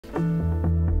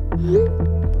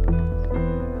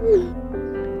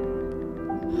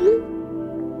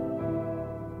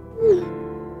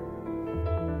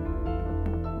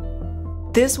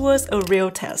This was a real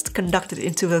test conducted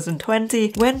in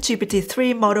 2020 when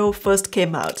GPT-3 model first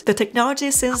came out. The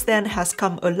technology since then has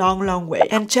come a long way,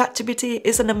 and ChatGPT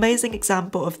is an amazing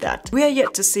example of that. We are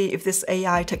yet to see if this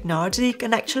AI technology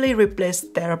can actually replace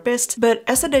therapists, but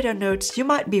as a data nerd, you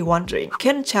might be wondering,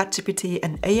 can ChatGPT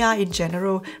and AI in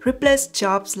general replace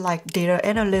jobs like data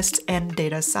analysts and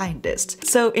data scientists?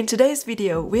 So in today's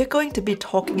video, we are going to be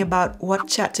talking about what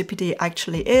ChatGPT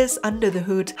actually is under the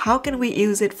hood, how can we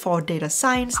use it for data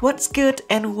science, what's good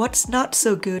and what's not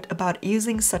so good about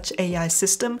using such AI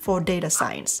system for data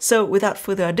science. So without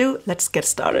further ado, let's get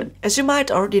started. As you might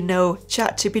already know,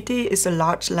 ChatGPT is a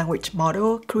large language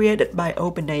model created by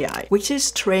OpenAI, which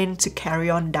is trained to carry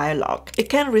on dialogue. It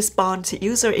can respond to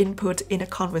user input in a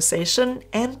conversation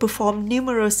and perform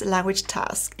numerous language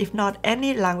tasks, if not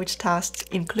any language tasks,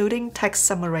 including text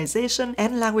summarization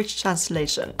and language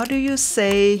translation. How do you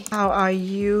say "How are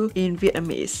you" in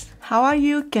Vietnamese? How are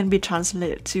you can be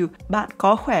translated to "Bạn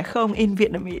có khỏe không" in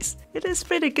Vietnamese. It is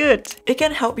pretty good. It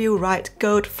can help you write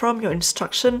code from your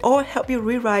instruction or help you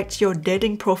rewrite your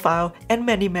dating profile and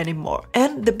many more.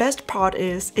 And the best part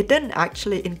is it didn't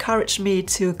actually encourage me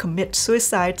to commit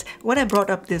suicide when I brought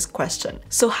up this question.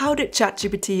 So how did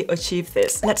ChatGPT achieve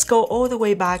this? Let's go all the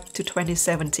way back to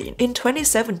 2017. In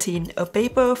 2017, a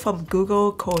paper from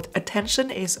Google called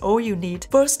 "Attention is All You Need"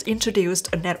 first introduced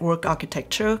a network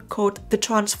architecture called the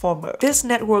transformer. This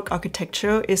network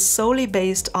architecture is solely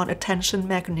based on attention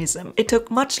mechanism. It took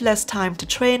much less time to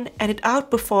train and it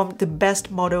outperformed the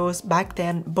best models back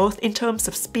then, both in terms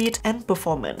of speed and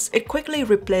performance. It quickly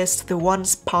replaced the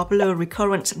once popular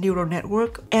recurrent neural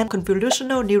network and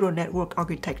convolutional neural network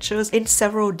architectures in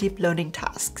several deep learning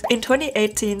tasks. In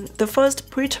 2018, the first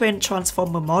pre-trained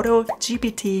transformer model,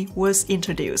 GPT, was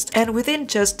introduced, and within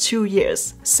just 2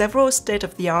 years, several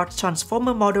state-of-the-art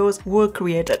transformer models were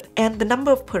created, and the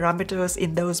number of parameters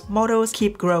in those models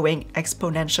keep growing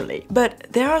exponentially. But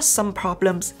there are some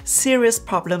problems, serious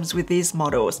problems with these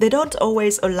models. They don't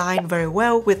always align very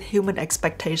well with human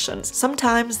expectations.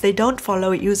 Sometimes they don't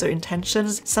follow user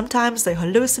intentions, sometimes they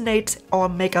hallucinate or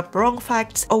make up wrong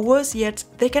facts, or worse yet,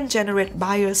 they can generate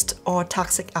biased or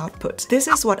toxic output. This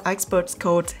is what experts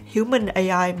call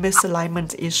human-AI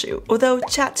misalignment issue. Although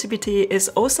ChatGPT is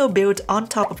also built on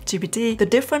top of GPT, the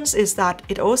difference is that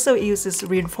it also uses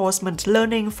reinforcement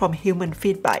learning from human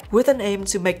feedback, with an aim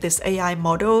to make this AI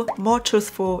model more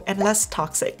truthful and less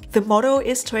toxic. The model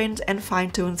is trained and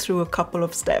fine-tuned through a couple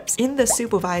of steps. In the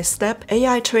supervised step,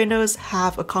 AI trainers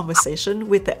have a conversation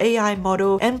with the AI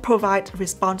model and provide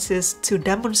responses to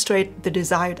demonstrate the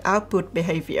desired output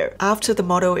behavior. After the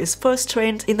model is first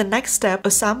trained, in the next step,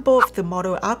 a sample of the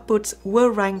model outputs were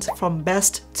ranked from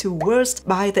best to worst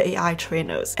by the AI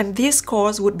trainers. And these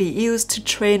scores would be used to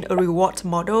train a reward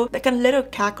model that can later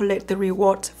calculate the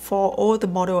reward for all the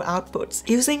model outputs.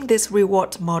 Using this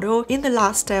reward model, in the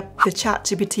last step, the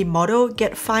ChatGPT model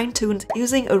get fine-tuned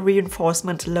using a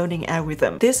reinforcement learning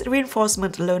algorithm. This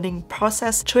reinforcement learning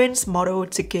process trains model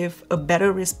to give a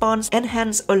better response and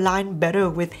hence align better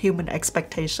with human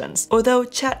expectations. Although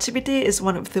ChatGPT is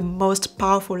one of the most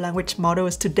powerful language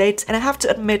models to date, and I have to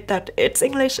admit that its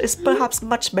English is perhaps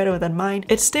much better than mine,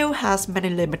 it still has many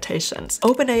limitations.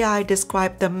 OpenAI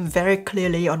described them very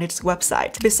clearly on its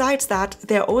website. Besides that,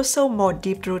 there are also more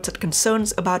deep-rooted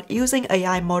concerns about using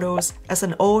AI models as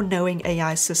an all-knowing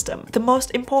AI system. The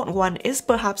most important one is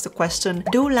perhaps the question,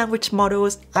 do language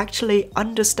models actually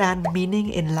understand meaning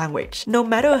in language? No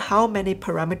matter how many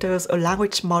parameters a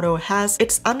language model has,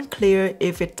 it's unclear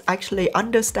if it actually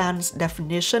understands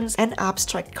definitions and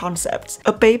abstract concepts.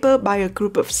 A paper by a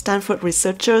group of Stanford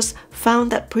researchers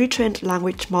found that pre-trained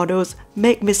language models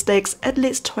make mistakes at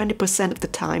least 20% of the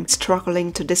time,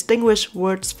 struggling to distinguish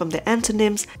words from their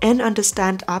antonyms and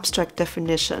understand abstract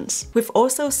definitions. We've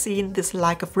also seen this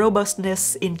lack of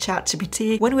robustness in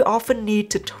ChatGPT when we often need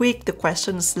to tweak the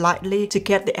question slightly to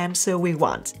get the answer we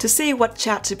want. To see what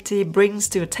ChatGPT brings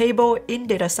to a table in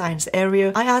data science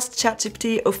area, I asked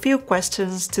ChatGPT a few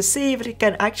questions to see if it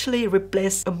can actually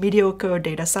replace a mediocre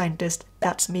data scientist.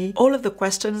 That's me. All of the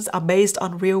questions are based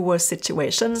on real-world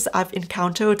situations I've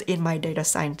encountered in my data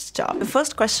science job. The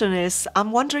first question is,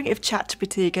 I'm wondering if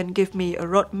ChatGPT can give me a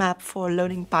roadmap for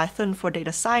learning Python for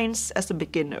data science as a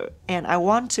beginner. And I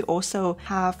want to also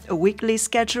have a weekly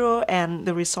schedule and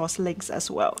the resource links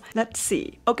as well. Let's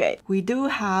see. Okay, we do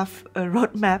have a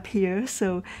roadmap here.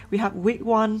 So we have week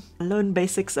 1, learn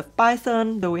basics of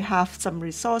Python, though we have some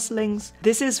resource links.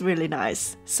 This is really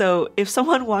nice. So if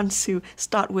someone wants to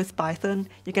start with Python,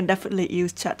 you can definitely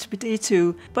use ChatGPT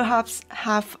to perhaps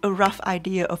have a rough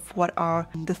idea of what are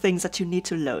the things that you need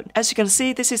to learn. As you can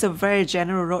see, this is a very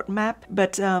general roadmap,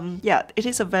 but yeah, it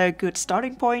is a very good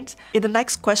starting point. In the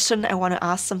next question, I want to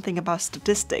ask something about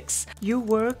statistics. You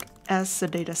work as a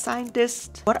data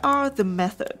scientist. What are the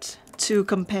methods to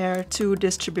compare two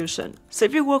distributions? So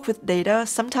if you work with data,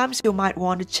 sometimes you might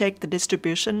want to check the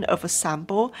distribution of a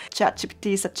sample.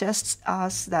 ChatGPT suggests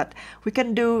us that we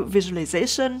can do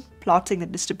visualization, plotting the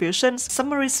distributions,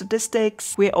 summary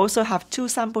statistics. We also have 2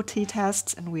 sample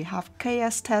t-tests and we have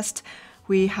KS test.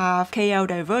 We have KL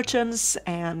divergence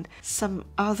and some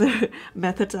other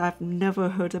methods I've never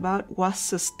heard about. What's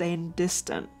sustained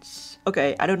distance?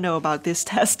 Okay, I don't know about this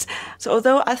test. So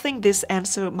although I think this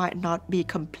answer might not be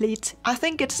complete, I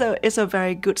think it's a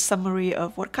very good summary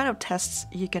of what kind of tests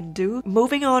you can do.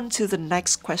 Moving on to the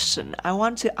next question, I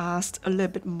want to ask a little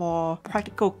bit more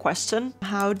practical question.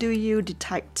 How do you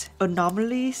detect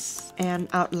anomalies and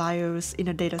outliers in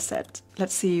a data set?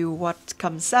 Let's see what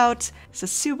comes out. It's a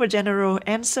super general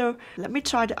answer. Let me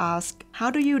try to ask,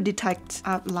 how do you detect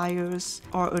outliers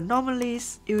or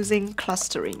anomalies using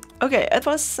clustering? Okay, at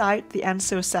first sight, the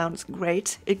answer sounds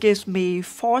great. It gives me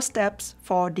 4 steps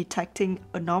for detecting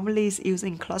anomalies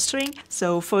using clustering.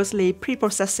 So firstly,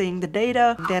 pre-processing the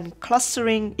data, then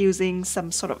clustering using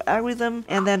some sort of algorithm,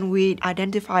 and then we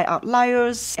identify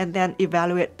outliers and then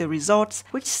evaluate the results,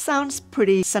 which sounds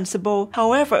pretty sensible.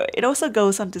 However, it also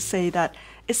goes on to say that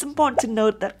it's important to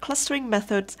note that clustering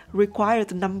methods require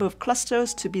the number of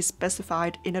clusters to be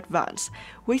specified in advance,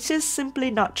 which is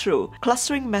simply not true.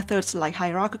 Clustering methods like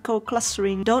hierarchical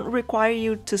clustering don't require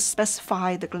you to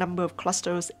specify the number of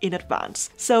clusters in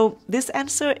advance. So this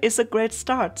answer is a great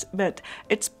start, but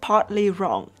it's partly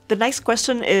wrong. The next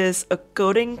question is a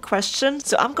coding question.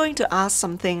 So I'm going to ask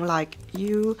something like,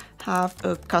 you have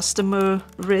a customer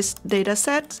risk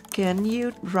dataset. Can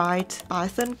you write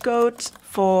Python code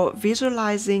for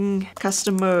visualizing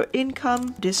customer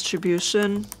income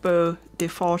distribution per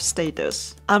default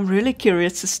status? I'm really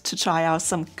curious to try out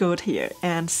some code here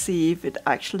and see if it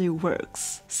actually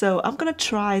works. So I'm gonna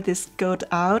try this code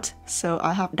out. So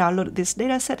I have downloaded this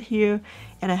dataset here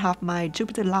and I have my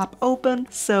Jupyter Lab open,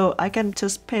 so I can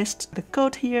just paste the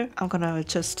code here. I'm gonna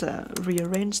just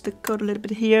rearrange the code a little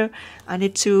bit here. I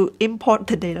need to import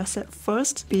the dataset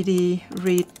first. pd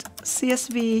read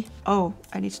CSV. Oh,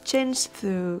 I need to change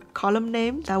the column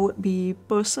name. That would be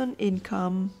person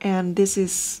income, and this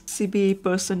is CB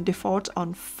person default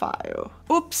on file.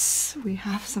 Oops, we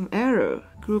have some error.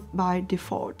 Group by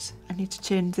default. I need to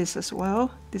change this as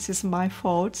well. This is my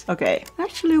fault. Okay,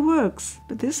 actually works,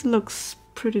 but this looks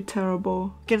pretty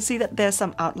terrible. You can see that there's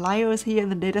some outliers here in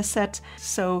the data set,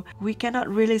 so we cannot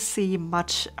really see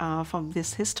much from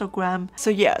this histogram. So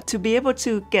yeah, to be able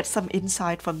to get some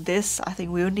insight from this, I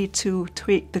think we'll need to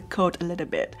tweak the code a little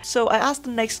bit. So I asked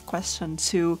the next question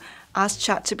to ask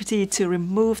ChatGPT to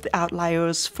remove the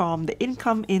outliers from the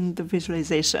income in the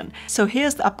visualization. So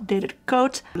here's the updated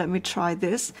code. Let me try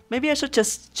this. Maybe I should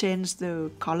just change the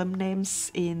column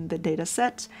names in the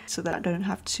dataset so that I don't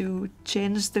have to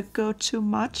change the code too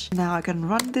much. Now I can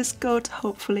run this code,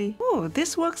 hopefully. Oh,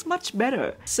 this works much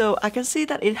better. So I can see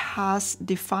that it has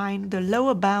defined the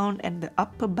lower bound and the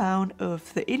upper bound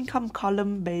of the income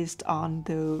column based on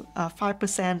the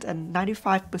 5% and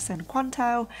 95%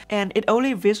 quantile, and it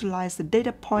only visualizes the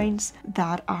data points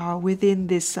that are within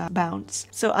these bounds.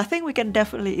 So I think we can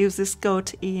definitely use this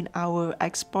code in our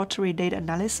exploratory data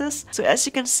analysis. So as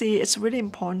you can see, it's really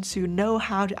important to know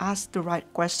how to ask the right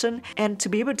question, and to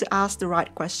be able to ask the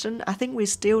right question, I think we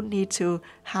still need to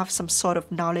have some sort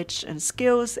of knowledge and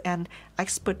skills and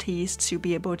expertise to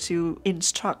be able to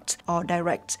instruct or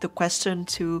direct the question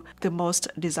to the most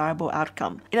desirable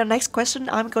outcome. In the next question,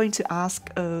 I'm going to ask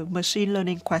a machine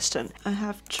learning question. I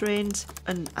have trained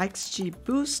an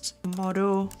XGBoost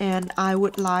model and I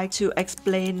would like to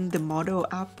explain the model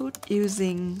output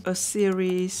using a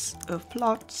series of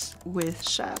plots with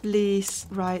shape. Please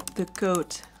write the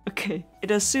code. Okay,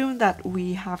 It assumes that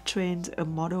we have trained a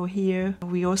model here.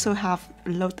 We also have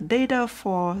load the data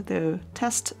for the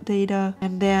test data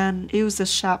and then use the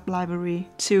Sharp library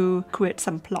to create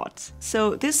some plots.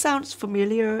 So this sounds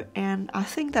familiar, and I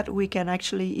think that we can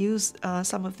actually use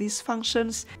some of these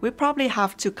functions. We probably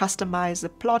have to customize the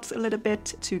plots a little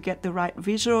bit to get the right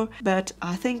visual, but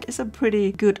I think it's a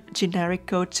pretty good generic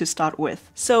code to start with.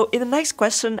 So in the next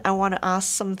question, I want to ask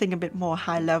something a bit more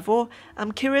high level.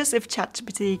 I'm curious if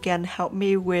ChatGPT can help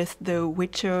me with the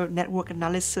Witcher network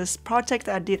analysis project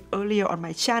that I did earlier on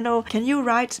my channel. Can you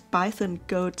write Python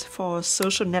code for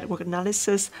social network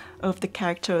analysis of the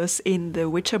characters in the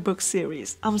Witcher book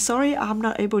series? I'm sorry, I'm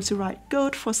not able to write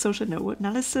code for social network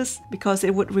analysis because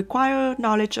it would require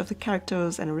knowledge of the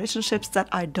characters and relationships that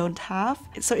I don't have.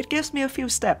 So it gives me a few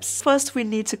steps. First, we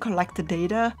need to collect the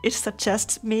data. It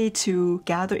suggests me to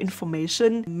gather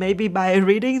information, maybe by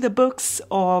reading the books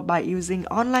or by using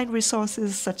online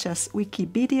resources such as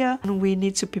Wikipedia. And we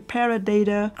need to prepare a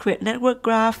data, create network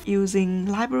graph using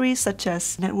libraries such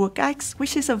as NetworkX,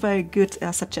 which is a very good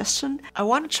suggestion. I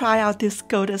want to try out this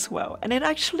code as well, and it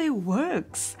actually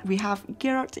works. We have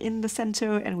Geralt in the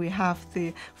center and we have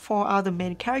the 4 other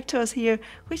main characters here,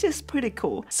 which is pretty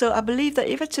cool. So I believe that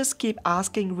if I just keep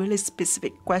asking really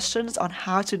specific questions on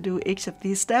how to do each of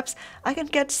these steps, I can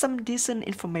get some decent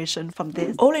information from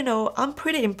this. All in all, I'm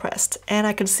pretty impressed, and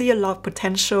I can see a lot of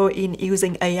potential in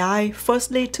using AI,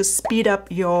 firstly to speed up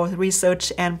your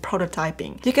research and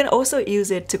prototyping. You can also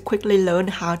use it to quickly learn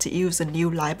how to use a new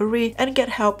library and get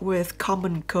help with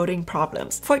common coding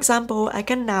problems. For example, I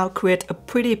can now create a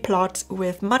pretty plot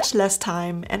with much less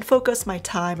time and focus my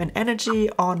time and energy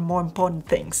on more important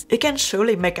things. It can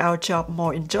surely make our job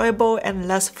more enjoyable and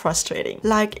less frustrating.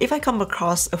 Like if I come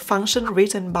across a function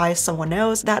written by someone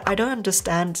else that I don't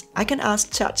understand, I can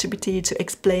ask ChatGPT to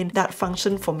explain that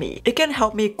function for me. It can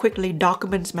help me quickly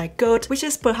document my code, which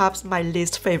is perhaps my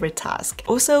least favorite task.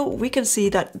 Also, we can see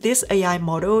that this AI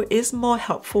model is more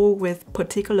helpful with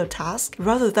particular tasks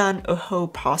rather than a whole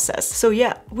process. So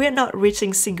yeah, we're not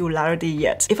reaching singularity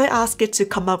yet. If I ask it to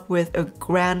come up with a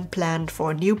grand plan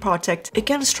for a new project, it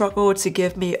can struggle to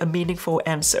give me a meaningful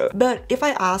answer. But if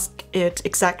I ask it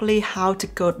exactly how to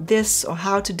code this or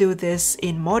how to do this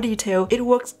in more detail, it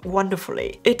works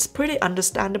wonderfully. It's pretty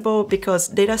understandable because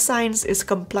data science is a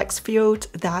complex field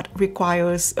that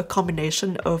requires a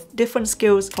combination of different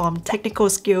skills from technical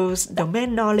skills,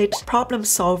 domain knowledge, problem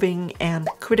solving, and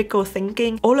critical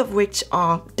thinking, all of which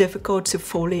are difficult to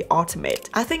fully automate.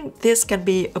 I think this can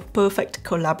be a perfect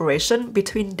collaboration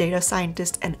between data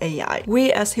scientists and AI.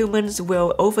 We as humans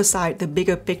will oversight the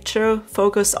bigger picture,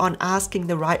 focus on asking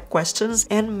the right questions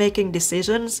and making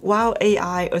decisions, while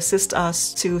AI assists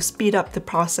us to speed up the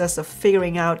process of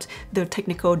figuring out the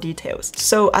technical details.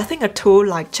 So I think a tool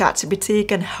like ChatGPT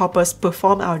can help us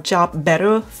perform our job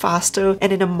better, faster,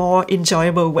 and in a more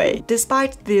enjoyable way.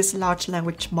 Despite these large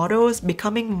language models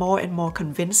becoming more and more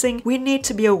convincing, we need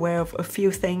to be aware of a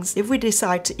few things if we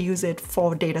decide to use it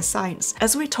for data science.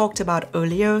 As we talked about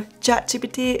earlier,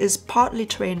 ChatGPT is partly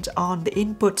trained on the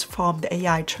input from the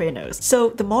AI trainers. So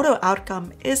the model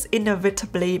outcome is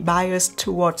inevitably biased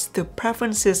towards the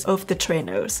preferences of the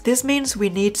trainers. This means we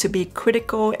need to be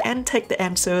critical and take the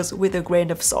answers with a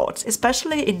grain of salt.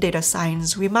 Especially in data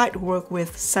science, we might work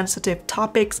with sensitive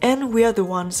topics and we are the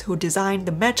ones who design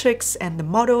the metrics and the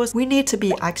models. We need to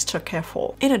be extra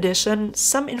careful. In addition,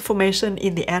 some information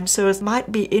in the answers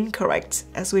might be incorrect.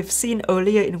 As we've seen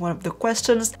earlier in one of the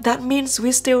questions, that means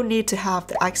we still need to have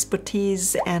the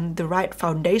expertise and the right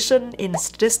foundation in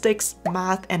statistics,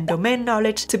 math, and domain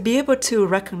knowledge to be able to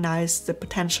recognize the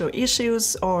potential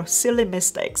issues or silly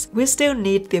mistakes. We still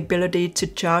need the ability to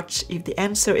judge if the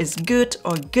answer is good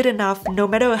or good enough, no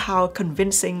matter how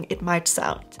convincing it might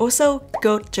sound. Also,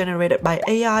 code generated by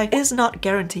AI is not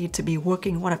guaranteed to be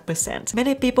working 100%.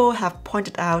 Many people have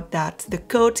pointed out that the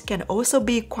code can also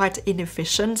be quite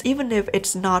inefficient even if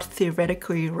it's not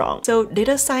theoretically wrong. So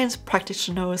data science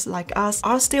practitioners like us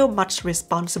are still much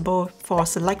responsible for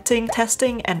selecting,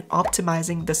 testing, and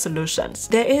optimizing the solutions.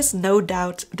 There is no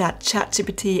doubt that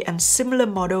ChatGPT and similar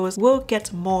models will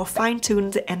get more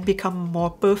fine-tuned and become more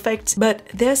perfect, but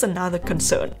there's another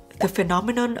concern. The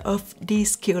phenomenon of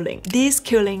de-skilling.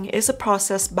 De-skilling is a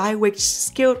process by which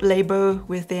skilled labor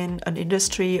within an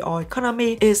industry or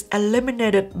economy is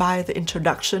eliminated by the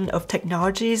introduction of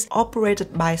technologies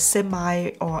operated by semi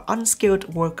or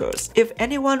unskilled workers. If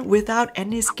anyone without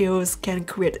any skills can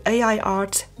create AI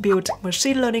art, build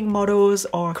machine learning models,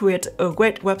 or create a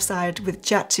great website with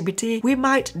ChatGPT, we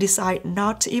might decide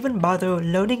not to even bother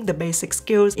learning the basic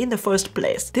skills in the first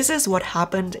place. This is what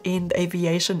happened in the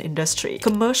aviation industry.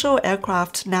 Commercial commercial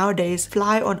aircraft nowadays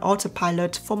fly on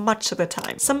autopilot for much of the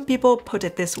time. Some people put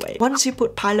it this way: once you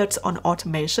put pilots on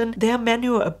automation, their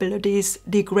manual abilities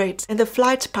degrade and the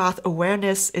flight path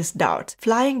awareness is dulled.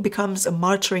 Flying becomes a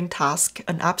monitoring task,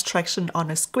 an abstraction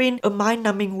on a screen, a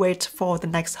mind-numbing wait for the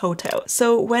next hotel.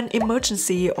 So when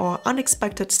emergency or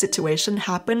unexpected situation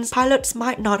happens, pilots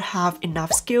might not have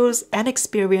enough skills and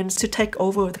experience to take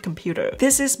over the computer.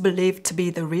 This is believed to be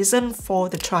the reason for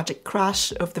the tragic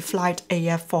crash of the flight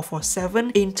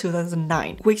AF447 in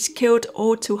 2009, which killed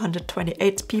all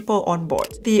 228 people on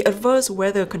board. The adverse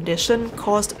weather condition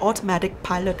caused automatic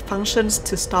pilot functions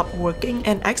to stop working,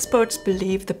 and experts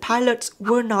believe the pilots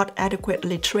were not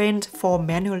adequately trained for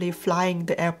manually flying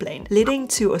the airplane, leading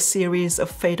to a series of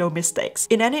fatal mistakes.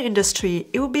 In any industry,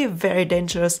 it would be very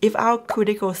dangerous if our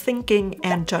critical thinking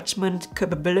and judgment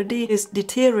capability is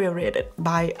deteriorated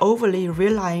by overly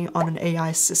relying on an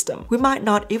AI system. We might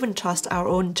not even trust our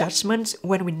own judgment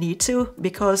when we need to,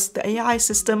 because the AI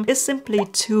system is simply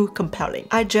too compelling.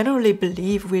 I generally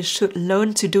believe we should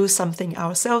learn to do something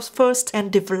ourselves first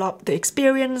and develop the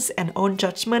experience and own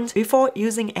judgment before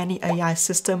using any AI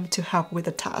system to help with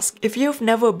a task. If you've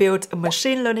never built a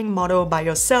machine learning model by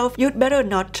yourself, you'd better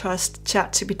not trust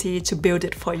ChatGPT to build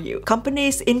it for you.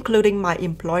 Companies, including my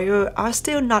employer, are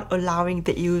still not allowing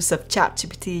the use of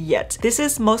ChatGPT yet. This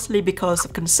is mostly because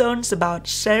of concerns about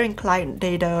sharing client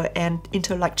data and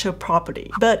intellectual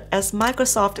property. But as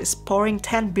Microsoft is pouring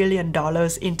 $10 billion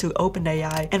into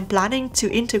OpenAI and planning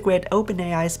to integrate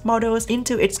OpenAI's models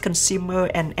into its consumer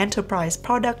and enterprise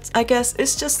products, I guess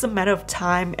it's just a matter of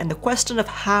time and the question of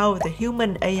how the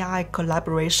human-AI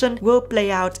collaboration will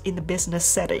play out in the business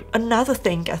setting. Another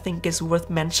thing I think is worth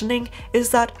mentioning is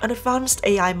that an advanced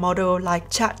AI model like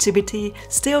ChatGPT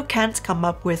still can't come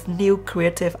up with new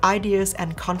creative ideas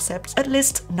and concepts, at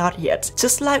least not yet.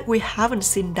 Just like we haven't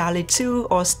seen DALL-E 2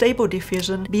 or Stable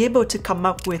Diffusion be able to come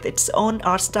up with its own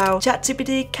art style,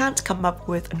 ChatGPT can't come up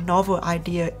with a novel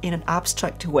idea in an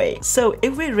abstract way. So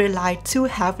if we rely too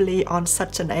heavily on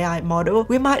such an AI model,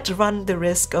 we might run the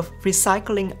risk of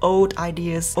recycling old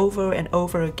ideas over and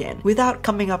over again without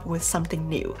coming up with something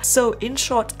new. So in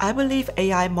short, I believe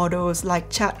AI models like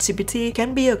ChatGPT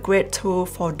can be a great tool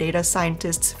for data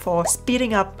scientists for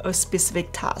speeding up a specific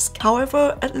task.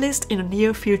 However, at least in the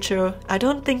near future, I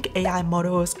don't think AI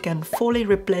models can fully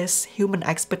replace human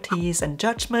expertise and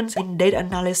judgment in data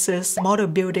analysis, model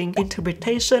building,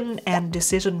 interpretation, and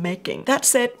decision making. That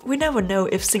said, we never know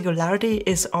if singularity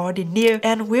is already near,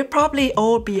 and we'll probably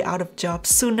all be out of jobs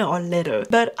sooner or later.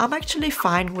 But I'm actually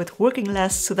fine with working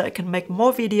less so that I can make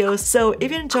more videos. So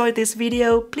if you enjoyed this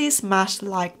video, please smash the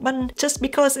like button. Just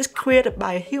because it's created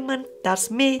by a human,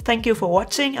 that's me. Thank you for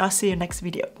watching. I'll see you next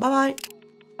video. Bye bye.